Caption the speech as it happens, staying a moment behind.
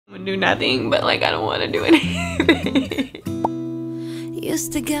I'm gonna do nothing, but like I don't want to do anything.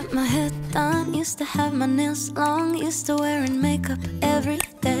 Used to get my hair done, used to have my nails long, used to wearing makeup every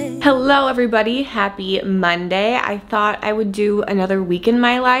day. Hello everybody, happy Monday. I thought I would do another week in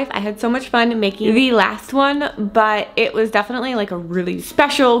my life. I had so much fun making the last one, but it was definitely like a really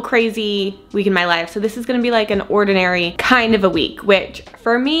special, crazy week in my life. So this is gonna be like an ordinary kind of a week, which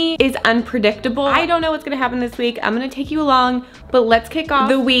for me is unpredictable. I don't know what's gonna happen this week. I'm gonna take you along, but let's kick off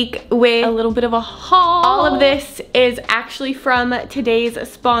the week with a little bit of a haul. All of this is actually from today's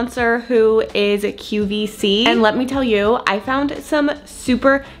sponsor, who is QVC. And let me tell you, I found some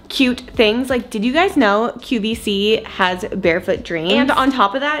super cute things. Like, did you guys know QVC has Barefoot Dreams? And on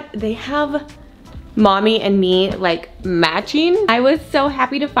top of that, they have Mommy and Me like matching. I was so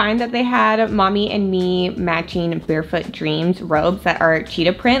happy to find that they had Mommy and Me matching Barefoot Dreams robes that are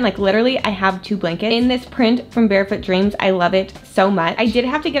cheetah print. Like literally I have 2 blankets in this print from Barefoot Dreams. I love it so much. I did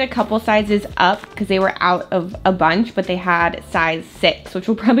have to get a couple sizes up because they were out of a bunch, but they had size 6, which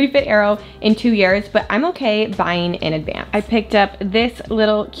will probably fit Arrow in 2 years, but I'm okay buying in advance. I picked up this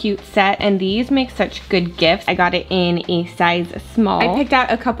little cute set, and these make such good gifts. I got it in a size small. I picked out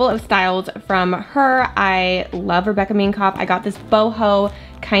a couple of styles from her. I love Rebecca Minkoff. I got this boho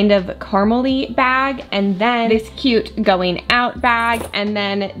kind of caramely bag, and then this cute going out bag, and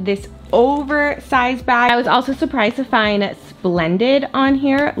then this oversized bag. I was also surprised to find Splendid on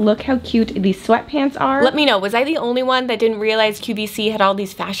here. Look how cute these sweatpants are. Let me know, was I the only one that didn't realize QVC had all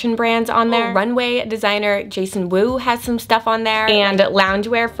these fashion brands on there? Runway designer Jason Wu has some stuff on there, and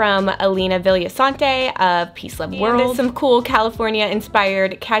loungewear from Alina Villasante of Peace Love World. Some cool California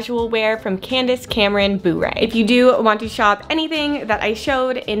inspired casual wear from Candace Cameron Bure. If you do want to shop anything that I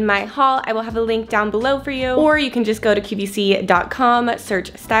showed in my haul, I will have a link down below for you, or you can just go to QVC.com,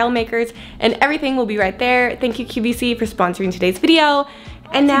 search style makers, and everything will be right there. Thank you QVC for sponsoring today's video.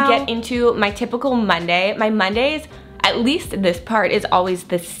 And now to get into my typical Monday. My Mondays, at least this part, is always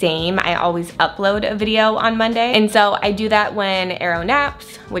the same. I always upload a video on Monday, and so I do that when Arrow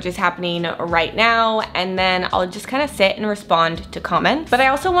naps, which is happening right now, and then I'll just kind of sit and respond to comments. But I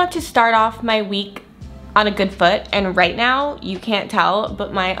also want to start off my week on a good foot, and right now, you can't tell,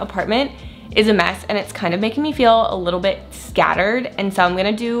 but my apartment is a mess, and it's kind of making me feel a little bit scattered, and so I'm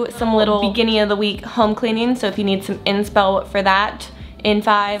gonna do some little beginning of the week home cleaning. So if you need some inspo for that, in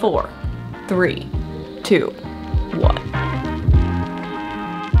 5, 4, 3, 2, 1.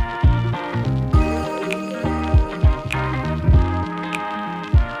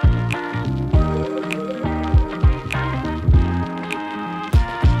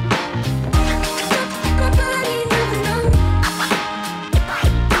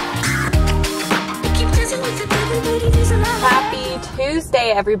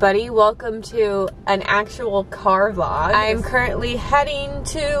 Tuesday, everybody. Welcome to an actual car vlog. I'm currently heading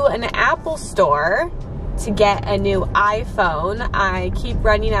to an Apple store to get a new iPhone. I keep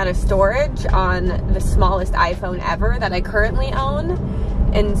running out of storage on the smallest iPhone ever that I currently own,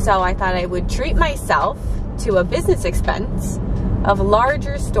 and so I thought I would treat myself to a business expense of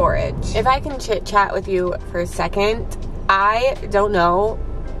larger storage. If I can chit chat with you for a second, I don't know.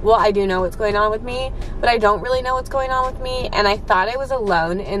 Well, I do know what's going on with me, but I don't really know what's going on with me, and I thought I was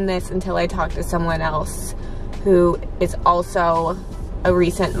alone in this until I talked to someone else who is also a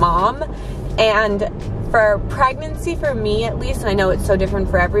recent mom. And for pregnancy, for me at least, and I know it's so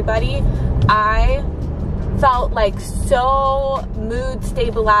different for everybody, I felt like so mood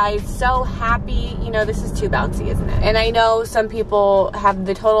stabilized, so happy. You know, this is too bouncy, isn't it? And I know some people have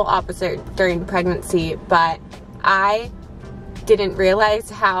the total opposite during pregnancy, but I didn't realize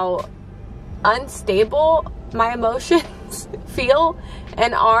how unstable my emotions feel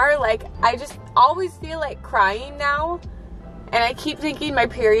and are. Like, I just always feel like crying now, and I keep thinking my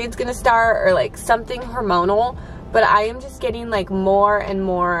period's gonna start or like something hormonal, but I am just getting like more and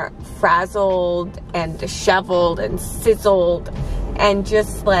more frazzled and disheveled and sizzled and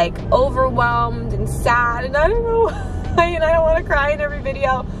just like overwhelmed and sad, and I don't know why, and I don't want to cry in every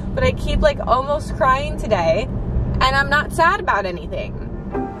video, but I keep like almost crying today. And I'm not sad about anything.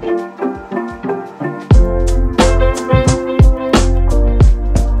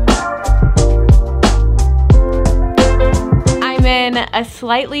 I'm in a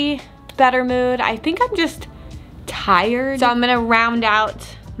slightly better mood. I think I'm just tired. So I'm gonna round out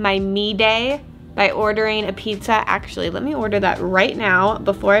my me day by ordering a pizza. Actually, let me order that right now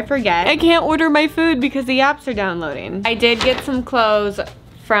before I forget. I can't order my food because the apps are downloading. I did get some clothes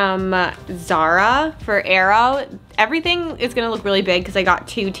from Zara for Arrow. Everything is gonna look really big because I got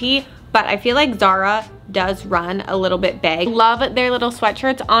 2T, but I feel like Zara does run a little bit big. Love their little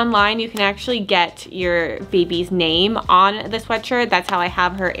sweatshirts. Online, you can actually get your baby's name on the sweatshirt. That's how I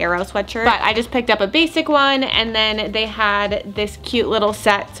have her Arrow sweatshirt. But I just picked up a basic one, and then they had this cute little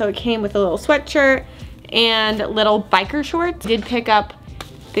set. So it came with a little sweatshirt and little biker shorts. I did pick up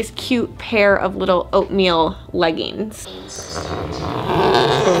this cute pair of little oatmeal leggings.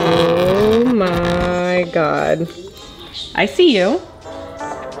 Oh my God. I see you.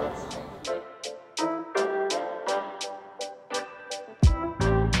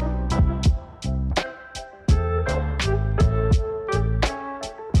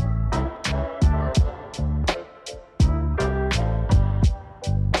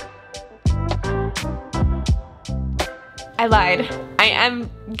 I lied. I am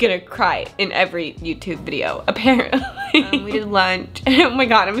gonna cry in every YouTube video, apparently. We did lunch. Oh my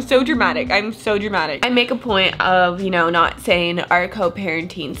God, I'm so dramatic. I'm so dramatic. I make a point of, you know, not saying our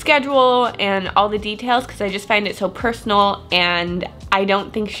co-parenting schedule and all the details because I just find it so personal, and I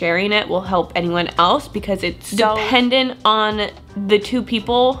don't think sharing it will help anyone else because it's dependent on the two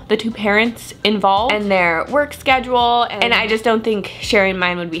people, the two parents involved and their work schedule, and I just don't think sharing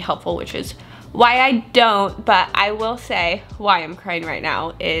mine would be helpful, which is why I don't. But I will say why I'm crying right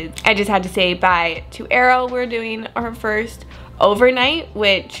now is I just had to say bye to Arrow. We're doing our first overnight,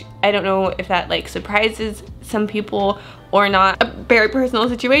 which I don't know if that like surprises some people or not. A very personal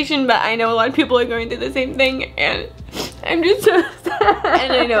situation, but I know a lot of people are going through the same thing, and I'm just so sad.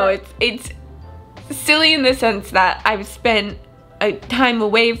 And I know it's silly in the sense that I've spent a time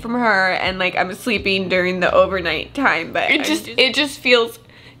away from her and like I'm sleeping during the overnight time, but it just feels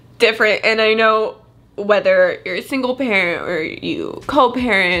different. And I know whether you're a single parent or you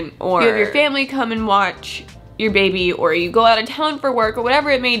co-parent or you have your family come and watch your baby or you go out of town for work or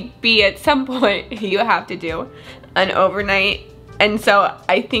whatever it may be, at some point you have to do an overnight. And so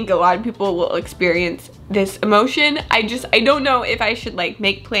I think a lot of people will experience this emotion. I don't know if I should like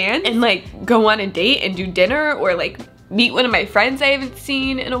make plans and like go on a date and do dinner, or like meet one of my friends I haven't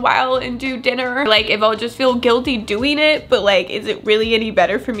seen in a while and do dinner. Like if I'll just feel guilty doing it, but like is it really any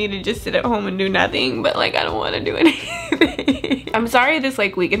better for me to just sit at home and do nothing? But like I don't want to do anything. I'm sorry this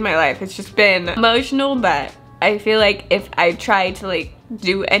like week in my life, it's just been emotional, but I feel like if I try to like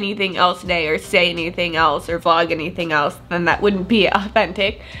do anything else today or say anything else or vlog anything else, then that wouldn't be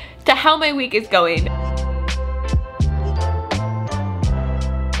authentic to how my week is going.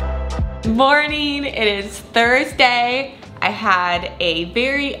 Morning, it is Thursday. I had a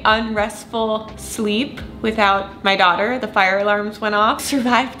very unrestful sleep without my daughter. The fire alarms went off.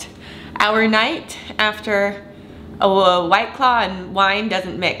 Survived our night after a White Claw and wine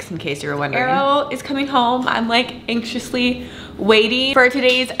doesn't mix, in case you were wondering. Arrow is coming home. I'm like anxiously waiting. For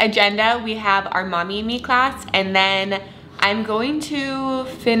today's agenda, we have our Mommy and Me class, and then I'm going to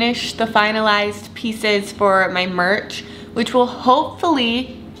finish the finalized pieces for my merch, which will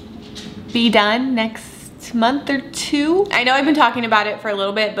hopefully be done next month or two. I know I've been talking about it for a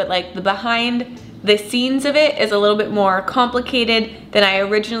little bit, but like the behind the scenes of it is a little bit more complicated than I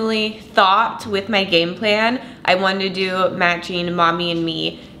originally thought with my game plan. I wanted to do matching Mommy and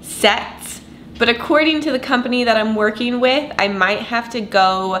Me sets, but according to the company that I'm working with, I might have to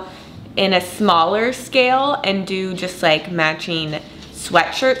go in a smaller scale and do just like matching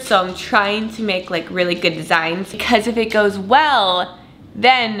sweatshirts. So I'm trying to make like really good designs, because if it goes well,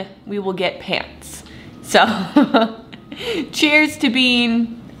 then we will get pants. So cheers to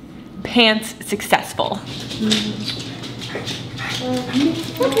being pants successful. Okay, you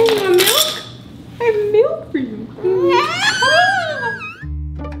want milk? I have milk for you.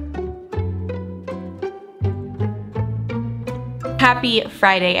 Happy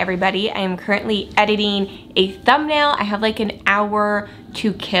Friday, everybody. I am currently editing a thumbnail. I have like an hour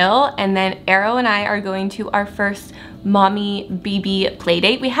to kill, and then Arrow and I are going to our first mommy baby play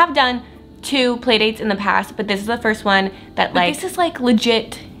date. We have done 2 play dates in the past, but this is the first one that like, this is like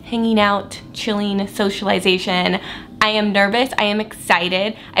legit hanging out, chilling, socialization. I am nervous, I am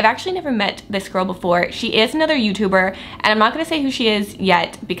excited. I've actually never met this girl before. She is another YouTuber, and I'm not gonna say who she is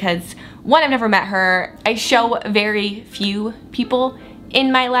yet because one, I've never met her. I show very few people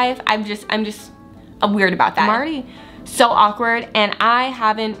in my life. I'm weird about that. I'm already so awkward, and I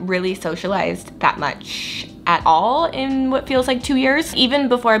haven't really socialized that much at all in what feels like 2 years. Even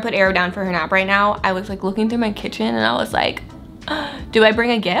before I put Arrow down for her nap right now, I was like looking through my kitchen and I was like, do I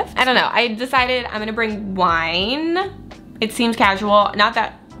bring a gift? I don't know. I decided I'm gonna bring wine. It seems casual. Not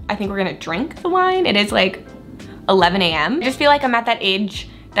that I think we're gonna drink the wine. It is like 11 a.m. I just feel like I'm at that age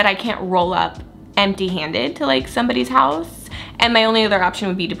that I can't roll up empty-handed to like somebody's house. And my only other option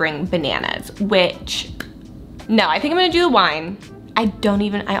would be to bring bananas, which, no, I think I'm gonna do the wine.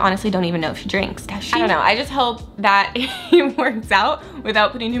 I honestly don't even know if she drinks. Does she? I don't know. I just hope that it works out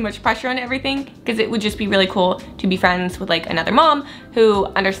without putting too much pressure on everything, because it would just be really cool to be friends with like another mom who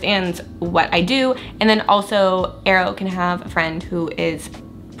understands what I do. And then also Arrow can have a friend who is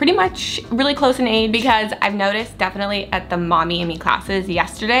pretty much really close in age, because I've noticed definitely at the Mommy and Me classes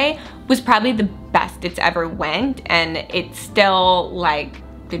yesterday was probably the best it's ever went, and it still like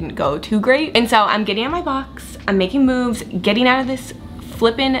didn't go too great. And so I'm getting out my box, I'm making moves, getting out of this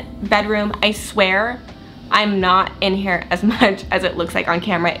flippin' bedroom. I swear I'm not in here as much as it looks like on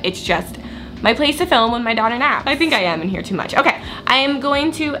camera. It's just my place to film when my daughter naps. I think I am in here too much. Okay, I am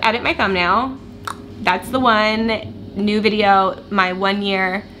going to edit my thumbnail. That's the one. New video, my 1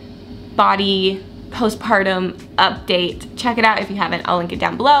 year body postpartum update. Check it out if you haven't. I'll link it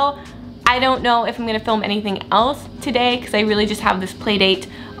down below. I don't know if I'm gonna film anything else today because I really just have this play date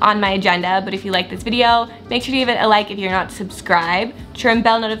on my agenda, but if you like this video, make sure to give it a like if you're not subscribed. Turn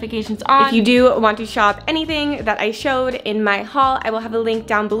bell notifications on. If you do want to shop anything that I showed in my haul, I will have a link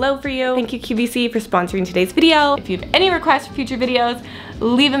down below for you. Thank you QVC for sponsoring today's video. If you have any requests for future videos,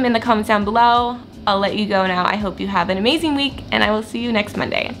 leave them in the comments down below. I'll let you go now. I hope you have an amazing week, and I will see you next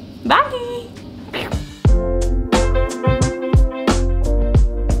Monday. Bye!